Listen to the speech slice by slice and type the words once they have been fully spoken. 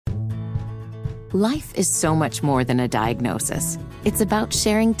Life is so much more than a diagnosis. It's about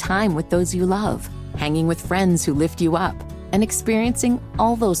sharing time with those you love, hanging with friends who lift you up, and experiencing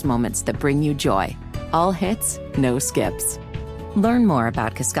all those moments that bring you joy. All hits, no skips. Learn more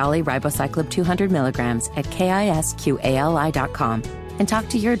about Kisqali Ribociclib 200 milligrams at KISQALI.com and talk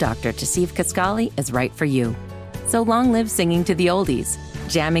to your doctor to see if Kisqali is right for you. So long live singing to the oldies,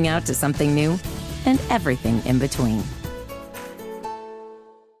 jamming out to something new, and everything in between.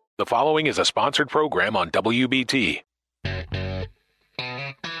 The following is a sponsored program on WBT.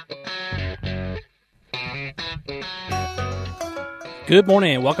 Good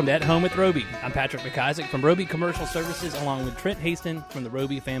morning and welcome to At Home with Roby. I'm Patrick McIsaac from Roby Commercial Services along with Trent Haston from the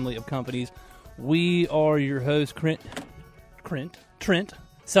Roby family of companies. We are your hosts, Trent,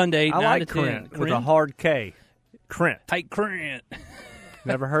 Sunday, 9 to 10. Trent with a hard K. Trent. Hey, Trent.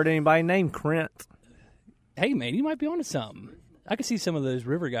 Never heard anybody named Trent. Hey, man, you might be onto something. I can see some of those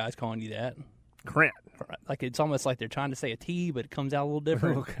river guys calling you that. Trent. Like it's almost like they're trying to say a T, but it comes out a little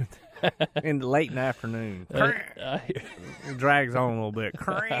different. Late in the afternoon. It drags on a little bit.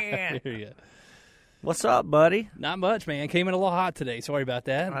 Trent. What's up, buddy? Not much, man. Came in a little hot today. Sorry about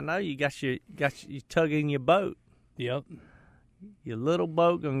that. I know you tugging your boat. Yep. Your little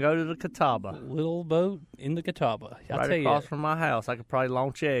boat gonna go to the Catawba. Little boat in the Catawba. Right tell across you, from my house. I could probably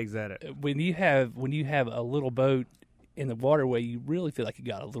launch eggs at it. When you have a little boat in the waterway, you really feel like you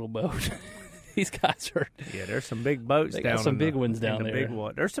got a little boat. These guys are. Yeah, there's some big boats they down. Got some big ones down there.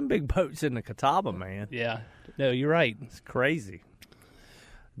 There's some big boats in the Catawba, man. Yeah. No, you're right. It's crazy.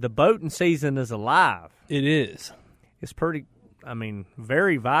 The boating season is alive. It is. It's pretty.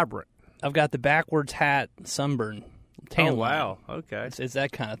 Very vibrant. I've got the backwards hat sunburn. Tan wow. Okay. It's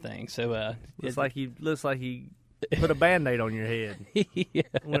that kind of thing. So looks like you put a Band-Aid on your head. Yeah.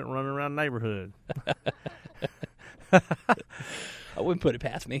 Went running around the neighborhood. I wouldn't put it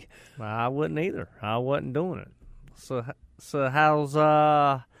past me. I wouldn't either. I wasn't doing it. So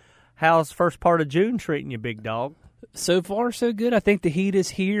how's first part of June treating you, big dog? So far, so good. I think the heat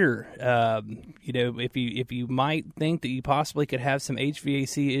is here. If you might think that you possibly could have some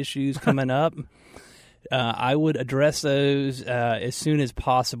HVAC issues coming up, I would address those as soon as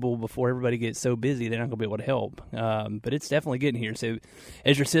possible before everybody gets so busy they're not going to be able to help. But it's definitely getting here. So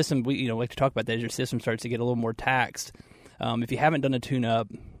as your system, we like to talk about that, as your system starts to get a little more taxed. If you haven't done a tune-up,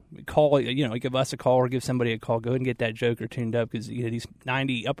 call. Give us a call or give somebody a call. Go ahead and get that joker tuned up because these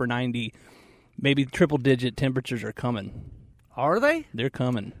upper 90, maybe triple-digit temperatures are coming. Are they? They're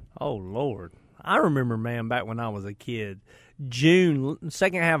coming. Oh Lord! I remember, man, back when I was a kid.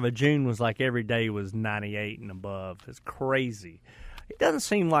 Second half of June was like every day was 98 and above. It's crazy. It doesn't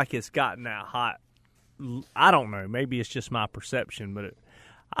seem like it's gotten that hot. I don't know. Maybe it's just my perception, but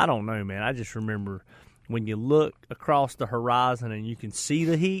I don't know, man. I just remember when you look across the horizon and you can see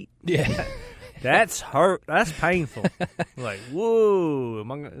the heat. Yeah. That's hurt. That's painful. Like, whoa,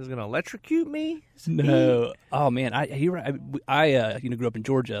 is it going to electrocute me? No. Oh, man. I grew up in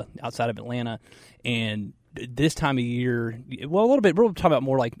Georgia, outside of Atlanta, and this time of year, well, a little bit, we're talking about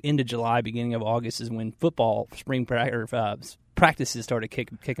more like end of July, beginning of August is when football practices started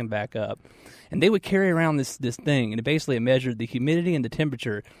kicking back up. And they would carry around this thing, and it measured the humidity and the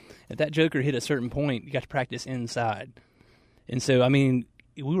temperature. If that joker hit a certain point, you got to practice inside. And so, we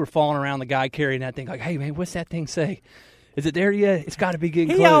were falling around the guy carrying that thing like, hey, man, what's that thing say? Is it there yet? It's got to be getting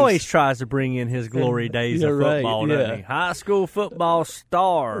close. He always tries to bring in his glory days of football, doesn't he? High school football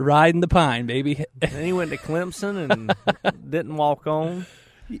star. Riding the pine, baby. Then he went to Clemson and didn't walk on.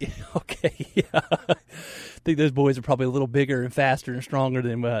 Yeah, okay, yeah. I think those boys are probably a little bigger and faster and stronger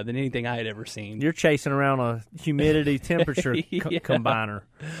than anything I had ever seen. You're chasing around a humidity temperature combiner.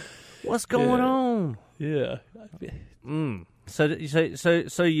 What's going on? Yeah. So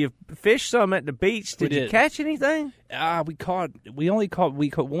you fished some at the beach. Did you catch anything? We caught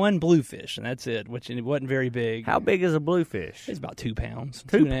one bluefish, and that's it, which it wasn't very big. How big is a bluefish? It's about 2 pounds.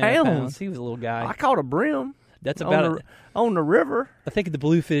 2 pounds? He was a little guy. I caught a brim. That's about on the river. I think the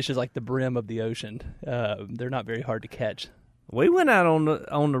bluefish is like the brim of the ocean. They're not very hard to catch. We went out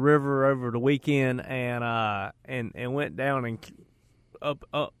on the river over the weekend and went down and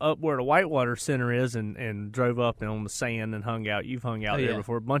up where the Whitewater Center is and drove up and on the sand and hung out. You've hung out there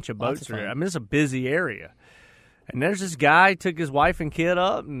before. A bunch of boats are there. It's a busy area. And there's this guy, took his wife and kid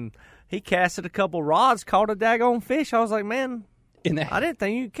up, and he casted a couple rods, caught a daggone fish. I was like, man, I didn't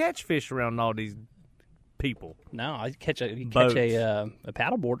think you could catch fish around all these people. No, I catch a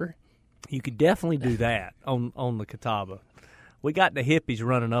paddle boarder. You could definitely do that on the Catawba. we got the hippies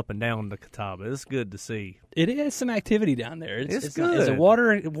running up and down the Catawba. It's good to see. It is some activity down there. It's good. Is the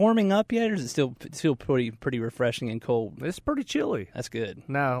water warming up yet, or is it still pretty refreshing and cold? It's pretty chilly. That's good.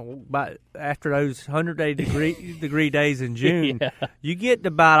 Now, after those 100 degree days in June, Yeah. you get to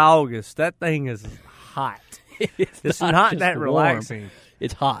about August, that thing is hot. It's not just that warm. relaxing.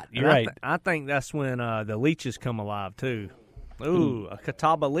 It's hot. You're And right. I think that's when the leeches come alive, too. Ooh, a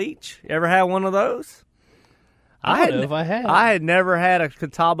Catawba leech. You ever had one of those? I don't know if I had. I had never had a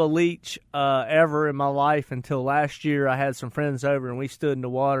Catawba leech ever in my life until last year. I had some friends over, and we stood in the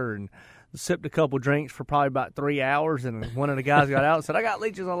water and sipped a couple drinks for probably about 3 hours, and one of the guys got out and said, I got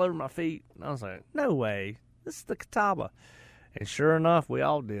leeches all over my feet. And I was like, no way. This is the Catawba. And sure enough, we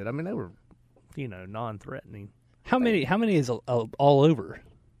all did. I mean, they were, non-threatening. How many is all over?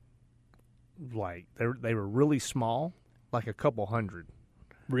 Like, they were really small, like a couple hundred.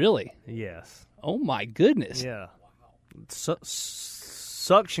 Really? Yes. Oh, my goodness. Yeah.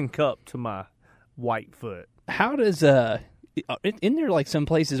 Suction cup to my white foot. How does isn't there like some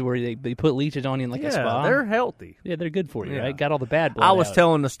places where they put leeches on you in like a spa? They're healthy. Yeah, they're good for you, Yeah. right? Got all the bad blood I was out.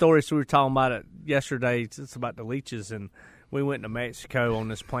 telling the story, so we were talking about it yesterday. It's about the leeches, and we went to Mexico on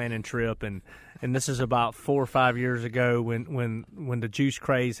this planning trip, and this is about 4 or 5 years ago when the juice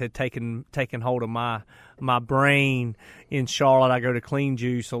craze had taken hold of my brain in Charlotte. I go to Clean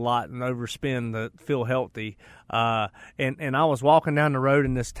Juice a lot and overspend to feel healthy. And I was walking down the road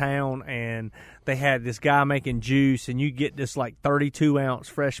in this town, and they had this guy making juice, and you get this like 32-ounce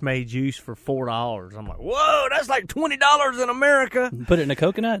fresh made juice for $4. I'm like, whoa, that's like $20 in America. Put it in a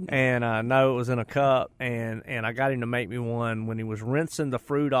coconut? And no, it was in a cup, and I got him to make me one. When he was rinsing the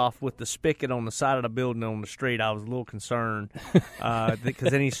fruit off with the spigot on the side of the building on the street, I was a little concerned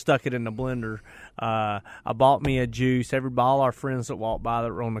because then he stuck it in the blender. I bought me a juice. All our friends that walked by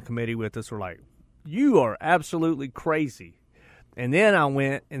that were on the committee with us were like, you are absolutely crazy. And then I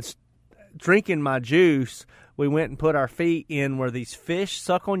went and drinking my juice, we went and put our feet in where these fish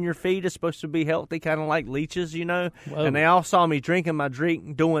suck on your feet. Is supposed to be healthy, kind of like leeches, Whoa. And they all saw me drinking my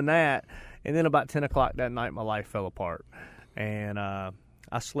drink, doing that. And then about 10 o'clock that night, my life fell apart. And I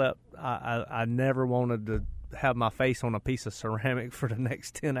slept. I never wanted to have my face on a piece of ceramic for the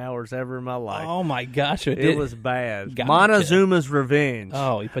next 10 hours ever in my life. Oh, my gosh. It was bad. Gotcha. Montezuma's revenge.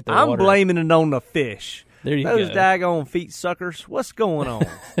 Oh, you put the I'm water. blaming it on the fish. There you Those go. daggone feet suckers. What's going on?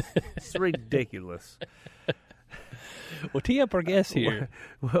 It's ridiculous. Well, tee up our guest here.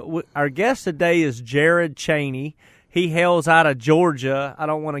 Our guest today is Jared Cheney. He hails out of Georgia. I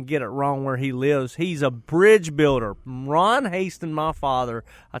don't want to get it wrong where he lives. He's a bridge builder. Ron Hastings, my father,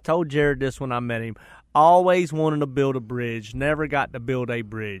 I told Jared this when I met him, always wanted to build a bridge, never got to build a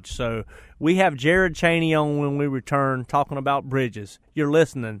bridge. So we have Jared Cheney on when we return talking about bridges. You're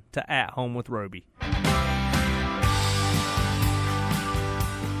listening to At Home with Roby.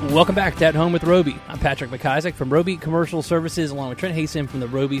 Welcome back to At Home with Roby. I'm Patrick McIsaac from Roby Commercial Services, along with Trent Hastings from the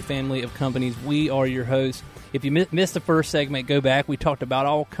Roby family of companies. We are your hosts. If you missed the first segment, go back. We talked about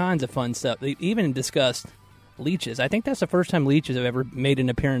all kinds of fun stuff. They even discussed leeches. I think that's the first time leeches have ever made an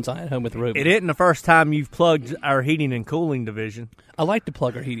appearance on At Home with Roby. It isn't the first time you've plugged our heating and cooling division. I like to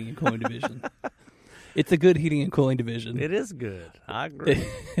plug our heating and cooling division. It's a good heating and cooling division. It is good. I agree.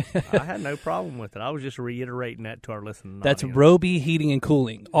 I had no problem with it. I was just reiterating that to our listeners. That's Roby Heating and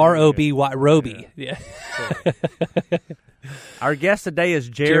Cooling. R-O-B-Y, Roby. Yeah. Our guest today is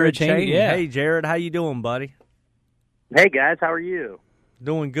Jared Cheney. Yeah. Hey, Jared, how you doing, buddy? Hey, guys, how are you?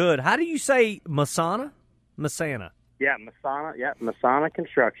 Doing good. How do you say Masana? Masana. Yeah, Masana. Yeah, Masana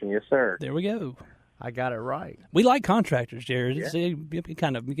Construction. Yes, sir. There we go. I got it right. We like contractors, Jared. Yeah. It's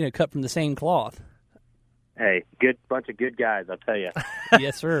kind of cut from the same cloth. Hey, good bunch of good guys, I'll tell you.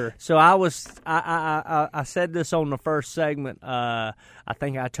 Yes, sir. So I said this on the first segment. I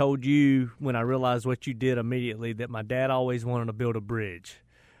think I told you when I realized what you did immediately that my dad always wanted to build a bridge.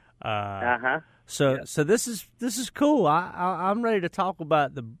 So this is cool. I'm ready to talk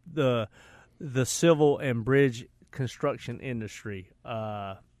about the civil and bridge construction industry.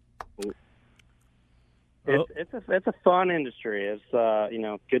 It's a fun industry.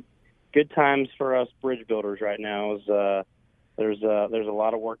 It's good times for us bridge builders right now. There's a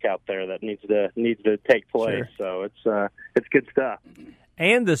lot of work out there that needs to take place. Sure. So it's good stuff.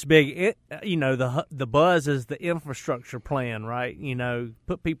 And this big, the buzz is the infrastructure plan, right?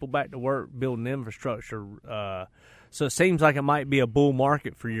 Put people back to work building infrastructure. So it seems like it might be a bull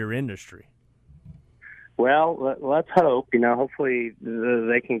market for your industry. Well, let's hope. Hopefully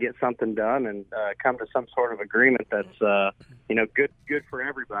they can get something done and come to some sort of agreement that's good for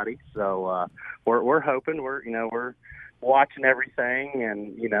everybody. So we're hoping. We're watching everything,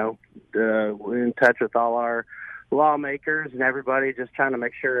 and we're in touch with all our lawmakers and everybody, just trying to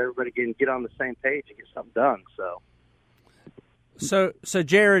make sure everybody can get on the same page and get something done. So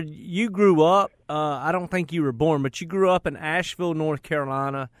Jared, you grew up. I don't think you were born, but you grew up in Asheville, North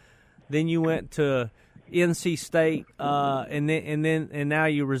Carolina. Then you went to NC State, and now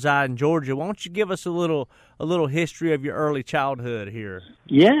you reside in Georgia. Why don't you give us a little history of your early childhood here?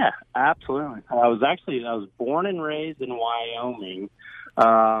 Yeah, absolutely. I was born and raised in Wyoming.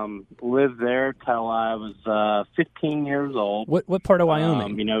 Lived there till I was 15 years old. What part of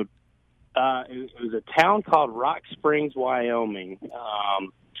Wyoming? It was a town called Rock Springs, Wyoming,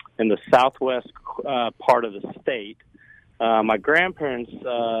 in the southwest part of the state. My grandparents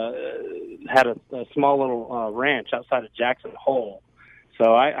had a small little ranch outside of Jackson Hole,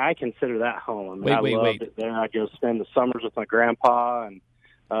 so I consider that home. I loved it there. I'd go spend the summers with my grandpa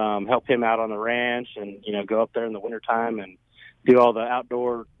and help him out on the ranch, and go up there in the wintertime and do all the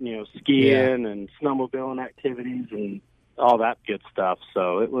outdoor skiing and snowmobiling activities and all that good stuff.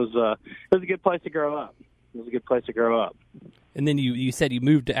 So it was a good place to grow up. And then you said you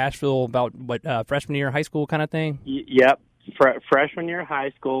moved to Asheville about freshman year of high school kind of thing? Yep. Freshman year of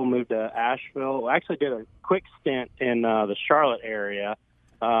high school, moved to Asheville. Actually did a quick stint in the Charlotte area.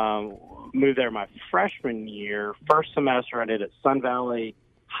 Moved there my freshman year. First semester I did at Sun Valley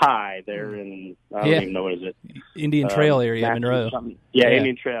High there in, I don't even know, what is it? Indian Trail area, Monroe. Yeah,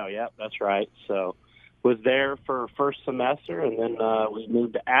 Indian Trail, yep, that's right. So was there for first semester, and then we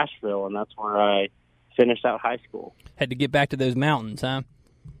moved to Asheville, and that's where I finished out high school. Had to get back to those mountains, huh?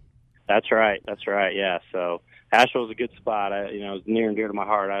 That's right, yeah. So Asheville was a good spot. It was near and dear to my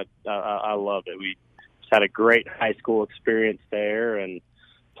heart. I loved it. We just had a great high school experience there, and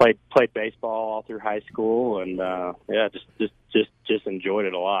played baseball all through high school, and just enjoyed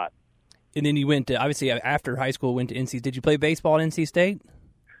it a lot. And then you went to, obviously after high school, went to NC. Did you play baseball at NC State?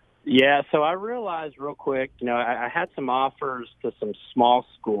 Yeah, so I realized real quick, I had some offers to some small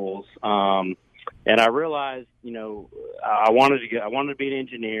schools, and I realized, I wanted to be an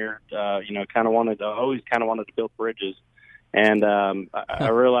engineer. Always wanted to build bridges, and I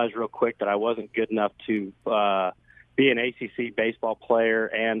realized real quick that I wasn't good enough to be an ACC baseball player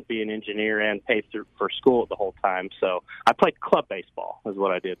and be an engineer and pay for school the whole time. So I played club baseball is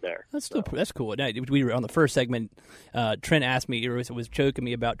what I did there. That's cool. We were on the first segment. Trent asked me, or was joking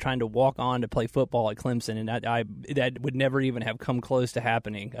me about trying to walk on to play football at Clemson, and that would never even have come close to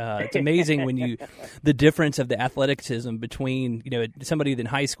happening. It's amazing when the difference of the athleticism between somebody in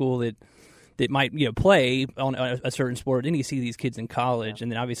high school that might play on a certain sport. Then you see these kids in college,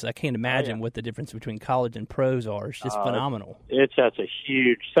 and then obviously I can't imagine what the difference between college and pros are. It's just phenomenal. It's such a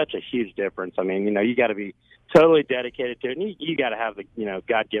huge difference. I mean, you got to be totally dedicated to it, and you got to have the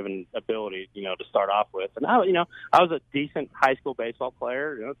God-given ability to start off with. And I was a decent high school baseball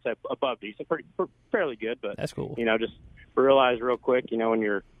player. I'd say above decent, fairly good. But that's cool. Just realize real quick, when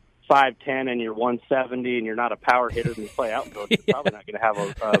you're 5'10" and you're 170 and you're not a power hitter and you play outfield, you're probably not going to have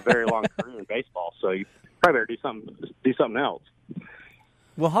a very long career in baseball. So you probably better do something else.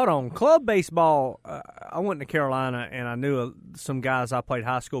 Well, hold on. Club baseball, I went to Carolina, and I knew some guys I played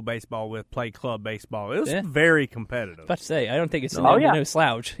high school baseball with played club baseball. It was very competitive. I was about to say, I don't think it's no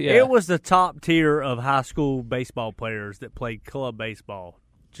slouch. Yeah. It was the top tier of high school baseball players that played club baseball,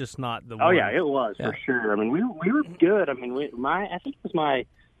 just not the Oh, yeah, it was for sure. I mean, we were good. I mean, I think it was my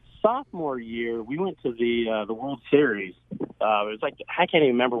sophomore year, we went to the World Series. It was like, I can't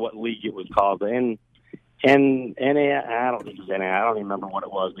even remember what league it was called. NA, I don't think it was NA. I don't even remember what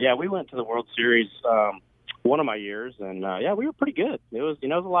it was. But yeah, we went to the World Series one of my years, and we were pretty good. It was, it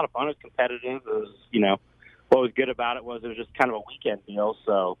was a lot of fun. It was competitive. It was, what was good about it was just kind of a weekend deal.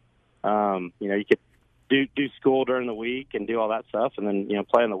 So, you could do school during the week and do all that stuff, and then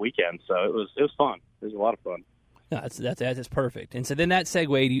play on the weekend. So it was fun. It was a lot of fun. No, that's perfect. And so then that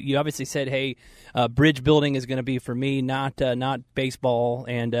segued. You obviously said, "Hey, bridge building is going to be for me, not baseball."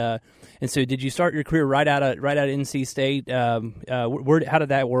 And so, did you start your career right out of NC State? How did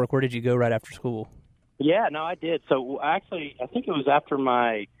that work? Where did you go right after school? Yeah, no, I did. So actually, I think it was after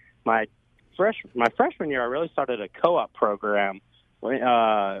my freshman year. I really started a co-op program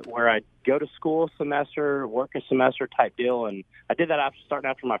where I'd go to school a semester, work a semester type deal, and I did that starting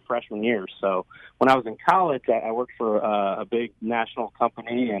after my freshman year. So when I was in college, I worked for a big national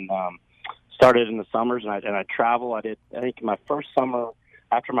company and started in the summers, and I travel. I think my first summer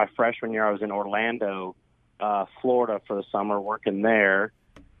after my freshman year, I was in Orlando, Florida for the summer, working there.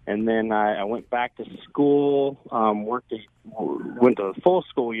 And then I went back to school, went to the full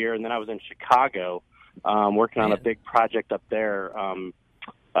school year, and then I was in Chicago, working on a big project up there.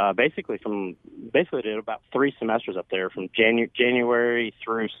 Basically did about 3 semesters up there from January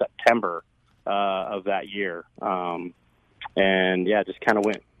through September. of that year. And yeah, just kind of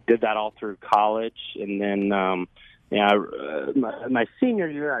did that all through college. And then, my senior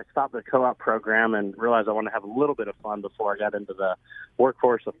year, I stopped the co-op program and realized I wanted to have a little bit of fun before I got into the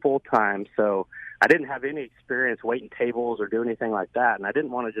workforce full time. So I didn't have any experience waiting tables or do anything like that. And I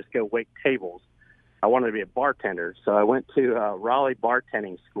didn't want to just go wait tables. I wanted to be a bartender. So I went to Raleigh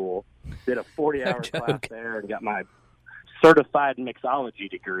bartending school, did a 40-hour class there, and got my certified mixology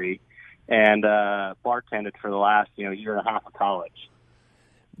degree, and bartended for the last year and a half of college.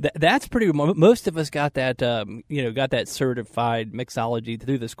 That's pretty. Most of us got that, got that certified mixology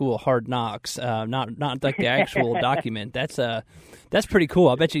through the school of Hard Knocks. Not like the actual document. That's pretty cool.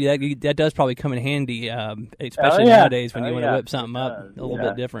 I bet you that does probably come in handy, especially nowadays when you want to whip something up a little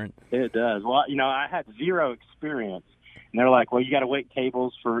bit different. It does. Well, I had zero experience, and they're like, "Well, you got to wait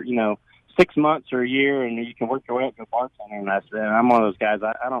tables for 6 months or a year, and you can work your way up to a bartender." And I said, I'm one of those guys.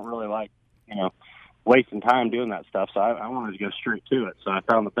 I don't really like wasting time doing that stuff, so I wanted to go straight to it. So I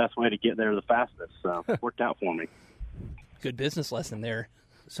found the best way to get there the fastest, so it worked out for me. Good business lesson there.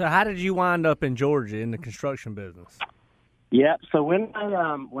 So how did you wind up in Georgia in the construction business? Yeah, so when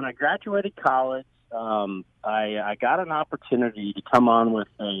I graduated college, I got an opportunity to come on with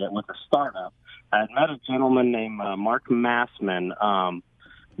a startup. I had met a gentleman named Mark Massman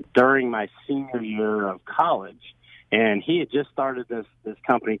during my senior year of college. And he had just started this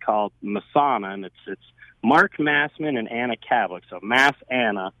company called Masana, and it's Mark Massman and Anna Kavlik. So Mass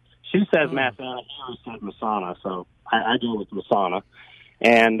Anna. She says Mass Anna, he always said Masana, so I go with Masana.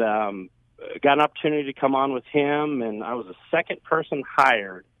 And got an opportunity to come on with him, and I was the second person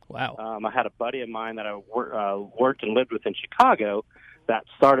hired. Wow. I had a buddy of mine that I worked and lived with in Chicago that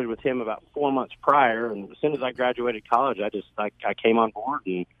started with him about 4 months prior, and as soon as I graduated college, I came on board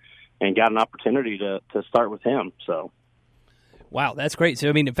and got an opportunity to start with him. So, wow, that's great.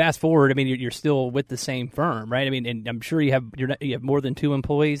 So, fast forward. You're still with the same firm, right? And I'm sure you have more than 2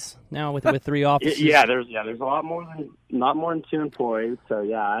 employees now with 3 offices. Yeah, there's a lot more than 2 employees. So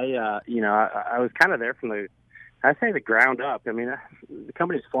yeah, I was kind of there from the ground up. The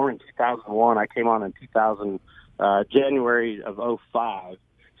company's formed in 2001. I came on in January of 2005.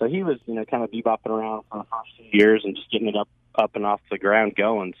 So he was kind of bebopping around for the first 2 years and just getting it up and off the ground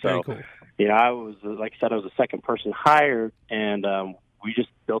going. So, cool. I was, like I said, I was the second person hired, and we just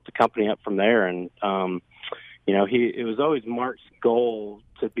built the company up from there. And, it was always Mark's goal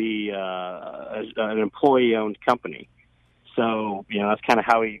to be an employee-owned company. So, that's kind of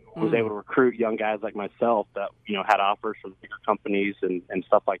how he was able to recruit young guys like myself that, had offers from bigger companies and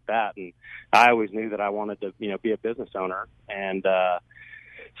stuff like that. And I always knew that I wanted to, be a business owner. And,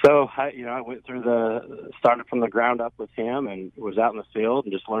 so I went started from the ground up with him and was out in the field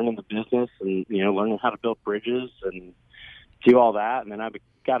and just learning the business and, learning how to build bridges and do all that. And then I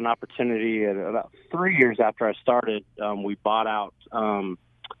got an opportunity about 3 years after I started. We bought out the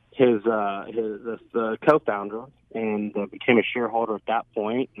co-founder and became a shareholder at that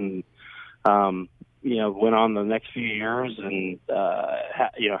point. And, went on the next few years and,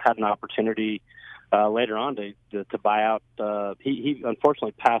 had an opportunity later on to buy out. He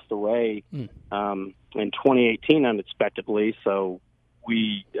unfortunately passed away in 2018 unexpectedly, so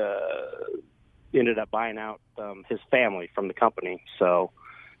we ended up buying out his family from the company. So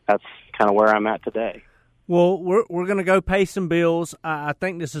that's kind of where I'm at today. Well, we're going to go pay some bills. I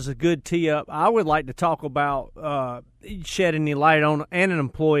think this is a good tee up. I would like to talk about shedding any light on an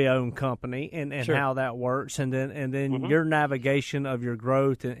employee-owned company and sure, how that works, and then your navigation of your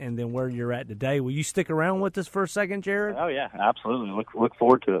growth and then where you're at today. Will you stick around with us for a second, Jared? Oh yeah, absolutely. Look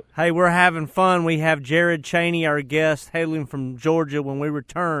forward to it. Hey, we're having fun. We have Jared Chaney, our guest, hailing from Georgia. When we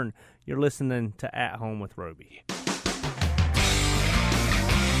return, you're listening to At Home with Roby.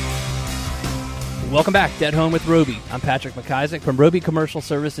 Welcome back to At Home with Roby. I'm Patrick McIsaac from Roby Commercial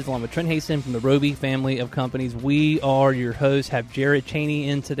Services, along with Trent Haston from the Roby family of companies. We are your hosts. Have Jared Chaney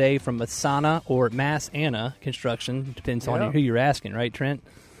in today from Masana or Mass Anna Construction. Depends on who you're asking, right, Trent?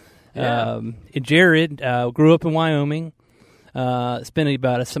 Yeah. Jared grew up in Wyoming, spent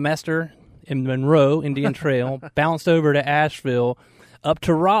about a semester in Monroe Indian Trail, bounced over to Asheville, up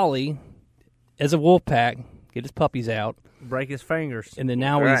to Raleigh as a wolf pack, get his puppies out. Break his fingers. And then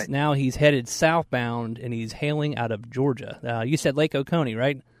now he's headed southbound, and he's hailing out of Georgia. You said Lake Oconee,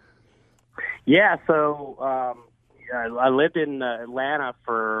 right? Yeah, so I lived in Atlanta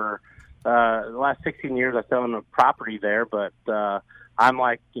for the last 16 years. I owned a property there, but I'm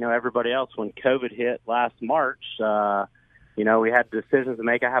like, everybody else. When COVID hit last March, we had decisions to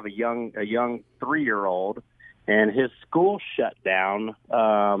make. I have a young 3-year-old, and his school shut down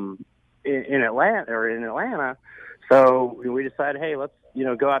in Atlanta. So we decided, hey, let's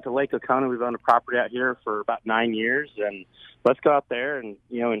go out to Lake Oconee. We've owned a property out here for about 9 years, and let's go out there and,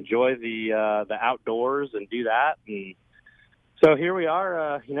 enjoy the outdoors and do that. And so here we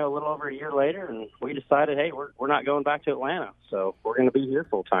are, a little over a year later, and we decided, hey, we're not going back to Atlanta, so we're going to be here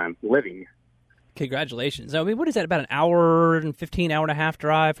full time, living. Congratulations. I mean, what is that, about an hour and 15, hour and a half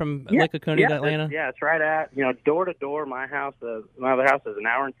drive from Lake Oconee to Atlanta? It's right at, door to door. My other house is an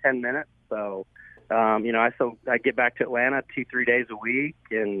hour and 10 minutes. So, I get back to Atlanta 2-3 days a week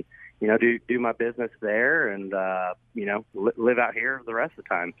and, do my business there and, live out here the rest of the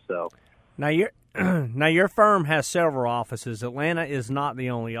time. So now your firm has several offices. Atlanta is not the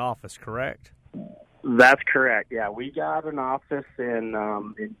only office, correct? That's correct. Yeah, we got an office in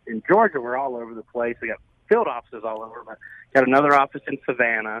Georgia. We're all over the place. We got field offices all over, but got another office in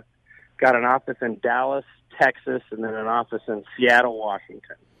Savannah, got an office in Dallas, Texas, and then an office in Seattle,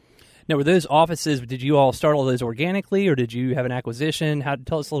 Washington. Now, were those offices, did you all start all those organically, or did you have an acquisition?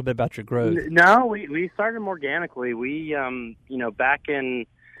 Tell us a little bit about your growth. No, we started them organically. We, back in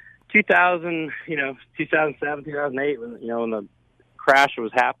 2000, 2007, 2008, when the crash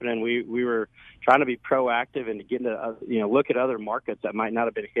was happening, we were trying to be proactive and to get into, look at other markets that might not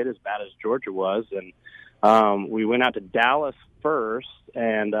have been hit as bad as Georgia was. And we went out to Dallas first,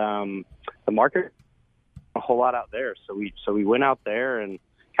 and the market, a whole lot out there. So we went out there and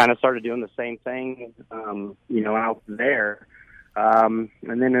kind of started doing the same thing, out there. And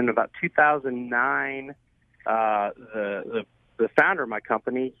then in about 2009, the founder of my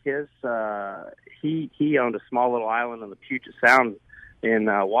company, he owned a small little island on the Puget Sound in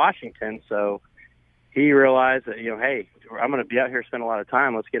Washington. So he realized that, hey, I'm going to be out here, spend a lot of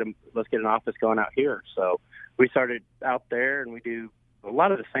time. Let's get an office going out here. So we started out there, and we do a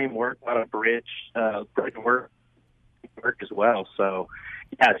lot of the same work, a lot of bridge work as well. So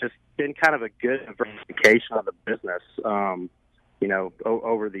yeah, it's just been kind of a good diversification of the business,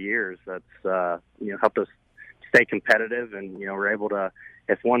 over the years. That's, helped us stay competitive, and, we're able to,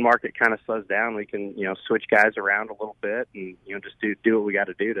 if one market kind of slows down, we can, switch guys around a little bit and, just do what we got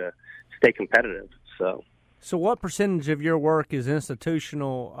to do to stay competitive. So what percentage of your work is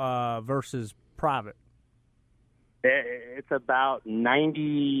institutional versus private? It's about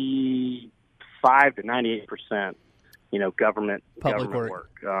 95 to 98%. Government work.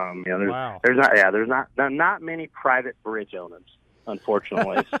 There's not many private bridge owners,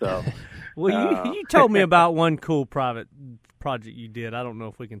 unfortunately. So, well, you told me about one cool private project you did. I don't know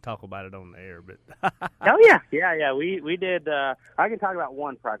if we can talk about it on the air, but oh yeah. We did. I can talk about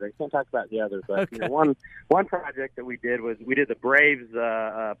one project. I can't talk about the other, but okay. One project that we did was we did the Braves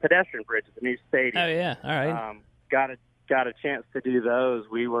pedestrian bridge at the new stadium. Oh yeah, all right. Got a chance to do those.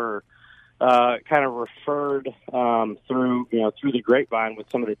 We were kind of referred through the grapevine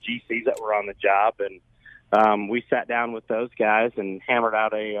with some of the GCs that were on the job, and we sat down with those guys and hammered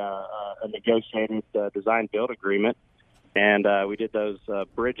out a negotiated design build agreement, and we did those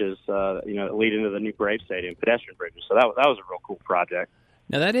bridges, that lead into the new Brave Stadium, pedestrian bridges. So that was a real cool project.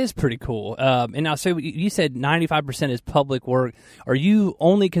 Now, that is pretty cool. And now, so you said 95% is public work. Are you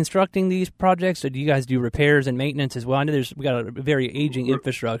only constructing these projects, or do you guys do repairs and maintenance as well? I know we got a very aging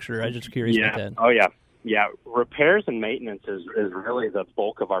infrastructure. I'm just curious about that. Oh, yeah. Yeah, repairs and maintenance is really the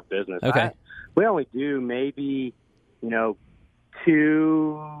bulk of our business. Okay. We only do maybe, 2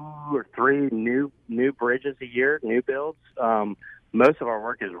 or 3 new bridges a year, new builds. Most of our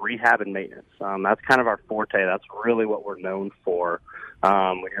work is rehab and maintenance. That's kind of our forte. That's really what we're known for.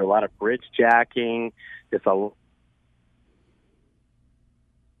 We do a lot of bridge jacking. It's a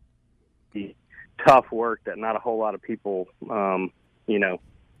tough work that not a whole lot of people, delve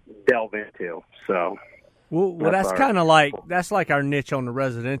into. So, well, that's kind of that's like our niche on the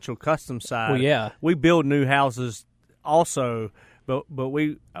residential custom side. Well, yeah, we build new houses also. But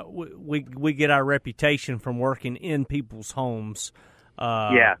we get our reputation from working in people's homes.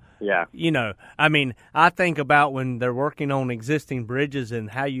 Yeah. I mean, I think about when they're working on existing bridges and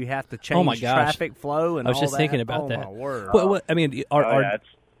how you have to change traffic flow and all that. I was just thinking about that. My word. Well, I mean, our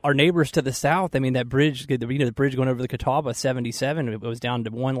neighbors to the south, I mean, that bridge, the bridge going over the Catawba 77, it was down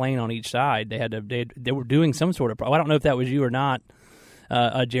to one lane on each side. They were doing some sort of. I don't know if that was you or not,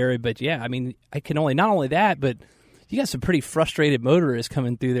 Jared, but yeah, I mean, I can only not only that, but you got some pretty frustrated motorists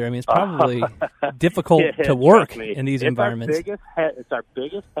coming through there. I mean, it's probably difficult to work in these environments. It's our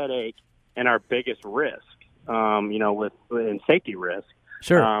biggest headache and our biggest risk, with safety risk.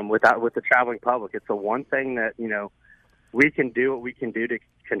 Sure. With the traveling public, it's the one thing that, we can do what we can do to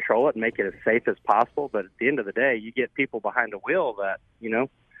control it and make it as safe as possible. But at the end of the day, you get people behind the wheel that, they're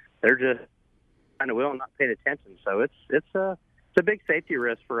just behind the wheel and not paying attention. So a big safety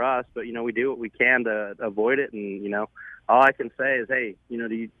risk for us, but we do what we can to avoid it. And all I can say is, hey,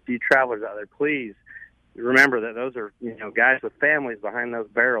 to you travelers out there, please remember that those are guys with families behind those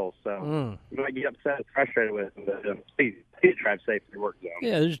barrels. So you might get upset and frustrated with them, but please drive safe to your work zone.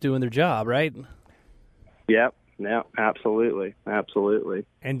 Yeah, they're just doing their job, right? Yep. Yeah, absolutely.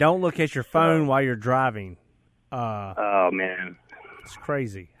 And don't look at your phone while you're driving. Oh man, it's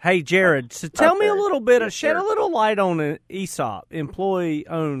crazy. Hey, Jared, so tell me a little bit, shed a little light on an ESOP,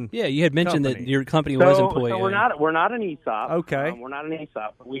 employee-owned. Yeah, you had mentioned company. that your company was employee-owned. So we're not an ESOP. Okay, we're not an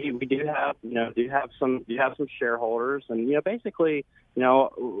ESOP. But we do have some shareholders, and basically our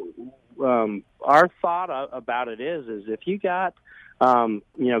thought about it is if you got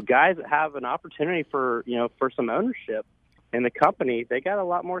guys that have an opportunity for some ownership in the company, they got a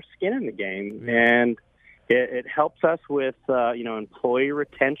lot more skin in the game, and it helps us with employee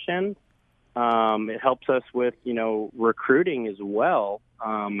retention. It helps us with recruiting as well.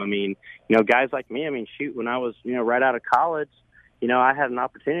 Guys like me. Shoot, when I was right out of college, I had an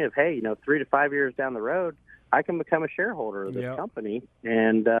opportunity of 3 to 5 years down the road, I can become a shareholder of this company,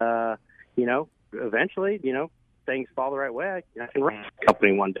 and eventually, things fall the right way, I can run the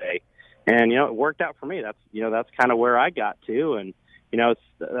company one day. And it worked out for me. That's kind of where I got to, and that's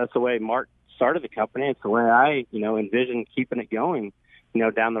the way Mark started the company. It's the way I envision keeping it going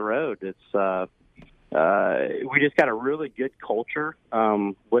down the road. It's we just got a really good culture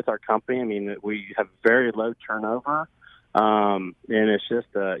with our company. We have very low turnover, and it's just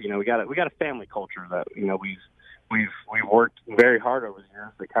we got a family culture that we've worked very hard over the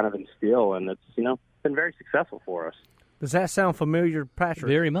years to kind of instill, and it's been very successful for us. Does that sound familiar, Patrick?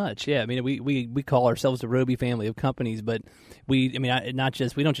 Very much, yeah. We call ourselves the Roby family of companies, but we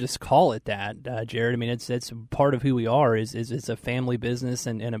don't just call it that, Jared. It's part of who we are. Is it's a family business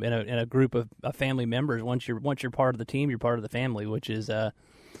and a group of family members. Once you're part of the team, you're part of the family, which is I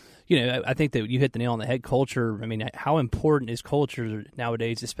think that you hit the nail on the head. Culture. How important is culture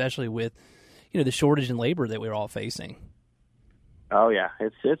nowadays, especially with the shortage in labor that we're all facing. Oh yeah,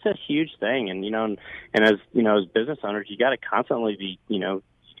 it's a huge thing, and as as business owners, you got to constantly be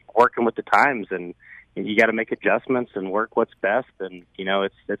working with the times, and you got to make adjustments and work what's best, and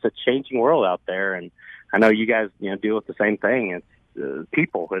it's a changing world out there, and I know you guys deal with the same thing. It's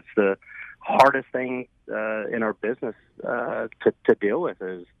people. It's the hardest thing in our business to deal with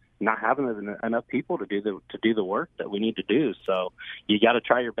is not having enough people to do the work that we need to do. So you got to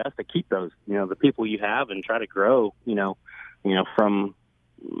try your best to keep those the people you have and try to grow from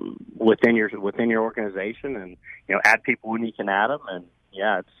within your organization, and add people when you can add them. And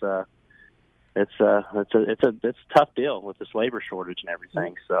yeah, it's a tough deal with this labor shortage and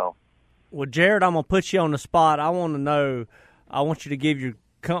everything. So, well, Jared, I'm gonna put you on the spot. I want you to give your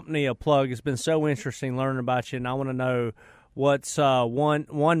company a plug. It's been so interesting learning about you, and I want to know what's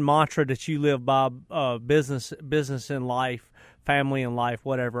one mantra that you live by, business in life, family in life,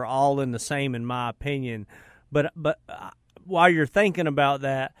 whatever, all in the same, in my opinion. But while you're thinking about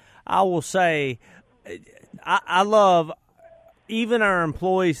that, I will say I love even our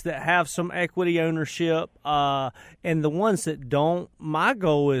employees that have some equity ownership and the ones that don't. My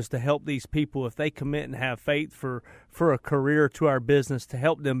goal is to help these people, if they commit and have faith for a career to our business, to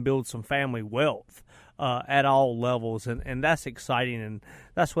help them build some family wealth at all levels. And that's exciting, and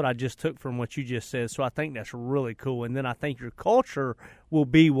that's what I just took from what you just said. So I think that's really cool. And then I think your culture will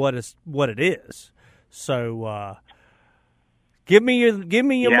be what it is. So give me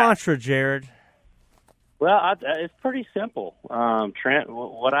your mantra, Jared. Well, it's pretty simple, Trent.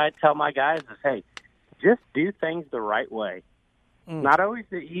 What I tell my guys is, hey, just do things the right way. Not always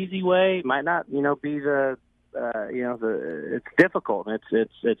the easy way. It might not, be it's difficult. And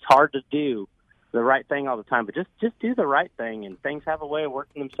it's hard to do the right thing all the time. But just do the right thing, and things have a way of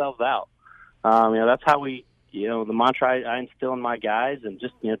working themselves out. That's how we, the mantra I instill in my guys, and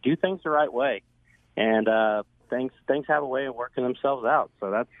just do things the right way, and things have a way of working themselves out. So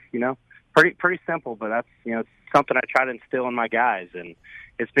that's pretty simple, but that's something I try to instill in my guys, and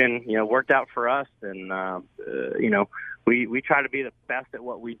it's been worked out for us. And we try to be the best at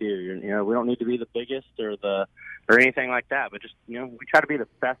what we do. We don't need to be the biggest or anything like that, but just we try to be the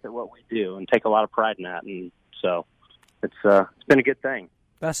best at what we do and take a lot of pride in that. And so it's been a good thing.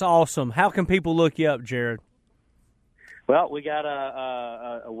 That's awesome. How can people look you up, Jared? Well, we got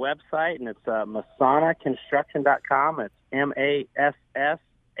a website, and it's MassanaConstruction.com. It's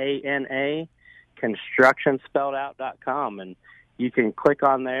MASSANA construction spelled out.com, and you can click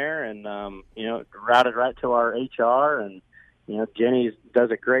on there and route it right to our HR, and Jenny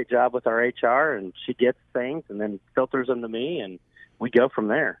does a great job with our HR, and she gets things and then filters them to me, and we go from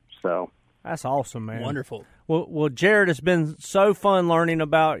there. So That's awesome, man. Wonderful. Well, Jared, it's been so fun learning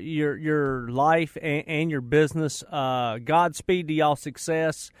about your life and your business. Godspeed to y'all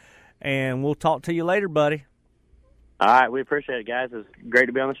success, and we'll talk to you later, buddy. All right, we appreciate it, guys. It's great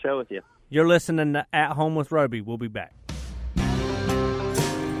to be on the show with you. You're listening to At Home with Roby. We'll be back.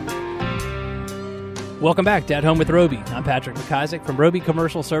 Welcome back to At Home with Roby. I'm Patrick McIsaac from Roby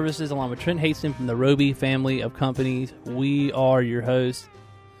Commercial Services, along with Trent Haston from the Roby family of companies. We are your hosts.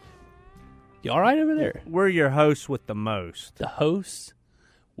 You all right over there? We're your hosts with the most. The hosts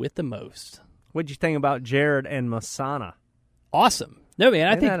with the most. What'd you think about Jared and Masana? Awesome. No, man,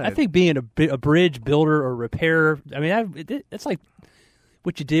 I think being a bridge builder or repairer, I mean, it's like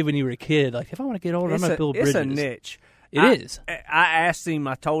what you did when you were a kid. Like, if I want to get older, I'm going to build bridges. It's a niche. It is. I asked him,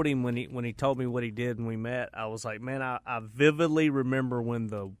 I told him when he told me what he did when we met, I was like, man, I vividly remember when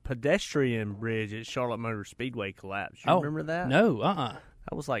the pedestrian bridge at Charlotte Motor Speedway collapsed. You remember that? No,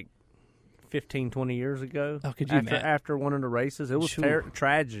 That was like 15, 20 years ago. Oh, could you imagine? After one of the races. It was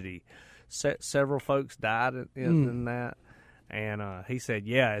tragedy. Several folks died in that. And he said,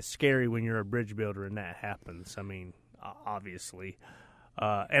 yeah, it's scary when you're a bridge builder and that happens. I mean, obviously.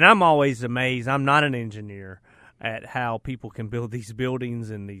 And I'm always amazed. I'm not an engineer at how people can build these buildings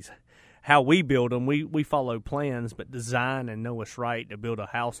and how we build them. We follow plans, but design and know it's right to build a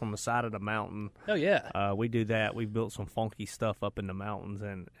house on the side of the mountain. Oh, yeah. We do that. We've built some funky stuff up in the mountains,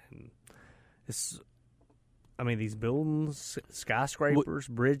 and it's, I mean, these buildings, skyscrapers,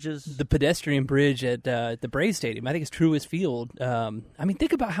 bridges. The pedestrian bridge at the Braves Stadium, I think it's Truist Field. I mean,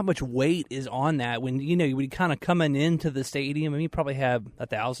 think about how much weight is on that when, you kind of coming into the stadium. I mean, you probably have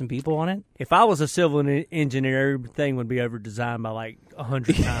 1,000 people on it. If I was a civil engineer, everything would be over-designed by like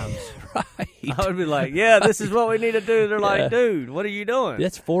 100 times. Right. I would be like, yeah, this is what we need to do. They're like, dude, what are you doing?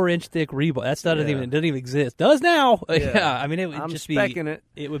 That's 4-inch thick rebar. That's not even, it doesn't even exist. Does now. Yeah. I mean, it would I'm just specking be, it.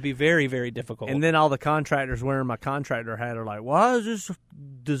 It would be very, very difficult. And then all the contractors wearing my contractor hat are like, why is this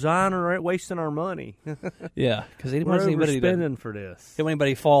designer wasting our money? Yeah, because they didn't We're want anybody overspending for this. Didn't want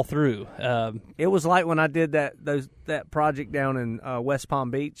anybody fall through. It was like when I did that project down in West Palm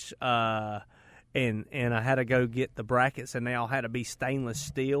Beach, and I had to go get the brackets, and they all had to be stainless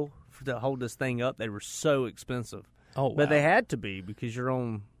steel to hold this thing up. They were so expensive. Oh, wow. But they had to be because you're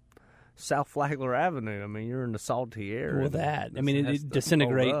on South Flagler Avenue. I mean, you're in the salty air. Well, it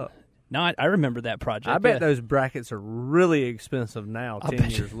disintegrate. No, I remember that project. I bet those brackets are really expensive now,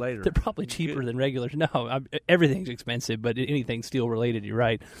 10 years later. They're probably cheaper than regulars. No, everything's expensive, but anything steel related, you're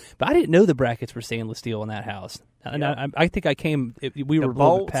right. But I didn't know the brackets were stainless steel in that house. Yeah. I think I came. We were the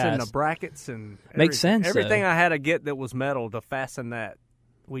bolts past. and the brackets and makes sense. Everything I had to get that was metal to fasten that.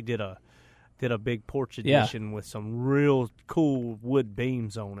 We did a big porch edition with some real cool wood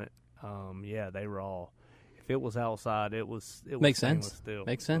beams on it. They were all. If it was outside, it was makes stainless sense. steel.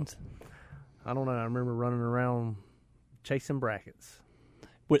 Makes sense. I don't know. I remember running around chasing brackets.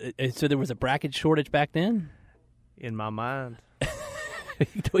 So there was a bracket shortage back then? In my mind.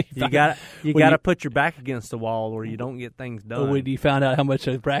 you got to put your back against the wall or you don't get things done. When you found out how much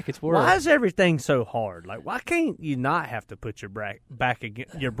those brackets were. Why is everything so hard? Like, why can't you not have to put your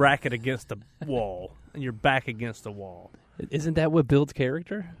your bracket against the wall and your back against the wall? Isn't that what builds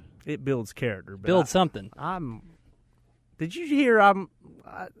character? It builds character. Builds something. Did you hear? I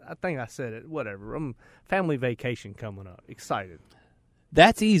think I said it. Whatever. I'm family vacation coming up. Excited.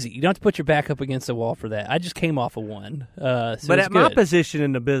 That's easy. You don't have to put your back up against the wall for that. I just came off of one. But at my position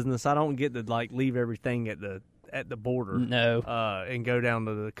in the business, I don't get to leave everything at the border. No. And go down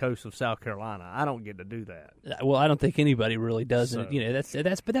to the coast of South Carolina. I don't get to do that. Well, I don't think anybody really does. So.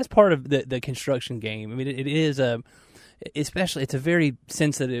 That's part of the construction game. I mean, it is especially it's a very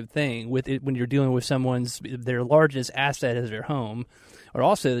sensitive thing with it when you're dealing with their largest asset is their home, or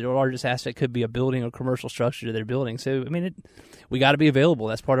also their largest asset could be a building or commercial structure they're building. So I mean, we got to be available.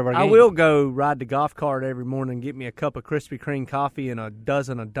 That's part of our game. I will go ride the golf cart every morning and get me a cup of Krispy Kreme coffee and a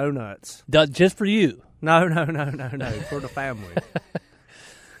dozen of donuts. Just for you? No, for the family.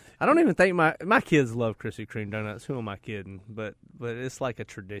 I don't even think my kids love Krispy Kreme donuts. Who am I kidding? But it's like a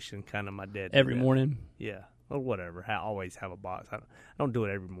tradition, kind of. My dad every morning. Yeah. Or whatever. I always have a box. I don't do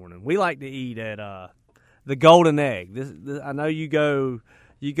it every morning. We like to eat at the Golden Egg. This I know you go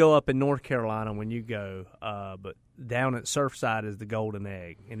up in North Carolina when you go, but down at Surfside is the Golden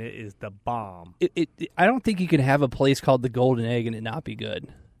Egg, and it is the bomb. I don't think you can have a place called the Golden Egg and it not be good.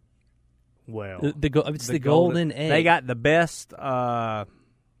 Well, it's the Golden Egg. They got the best. Oh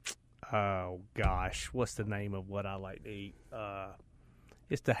gosh, what's the name of what I like to eat?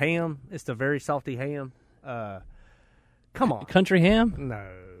 It's the ham. It's the very salty ham. Come on. Country ham?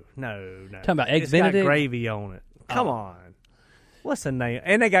 No. Talking about eggs it's Benedict? Got gravy on it. Come on. What's the name?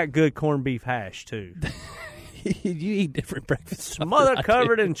 And they got good corned beef hash, too. You eat different breakfasts. Mother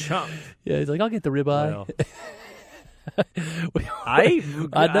covered in chunks. Yeah, he's like, I'll get the ribeye. Well, I eat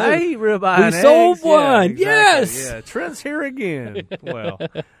ribeye. We and sold eggs. one. Yeah, exactly. Yes. Yeah, Trent's here again. Well,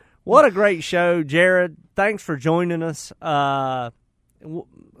 what a great show, Jared. Thanks for joining us.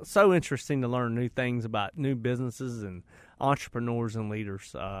 So interesting to learn new things about new businesses and entrepreneurs and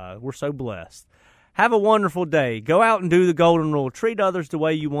leaders. We're so blessed. Have a wonderful day. Go out and do the golden rule. Treat others the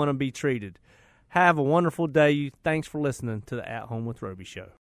way you want to be treated. Have a wonderful day. Thanks for listening to the At Home with Roby show.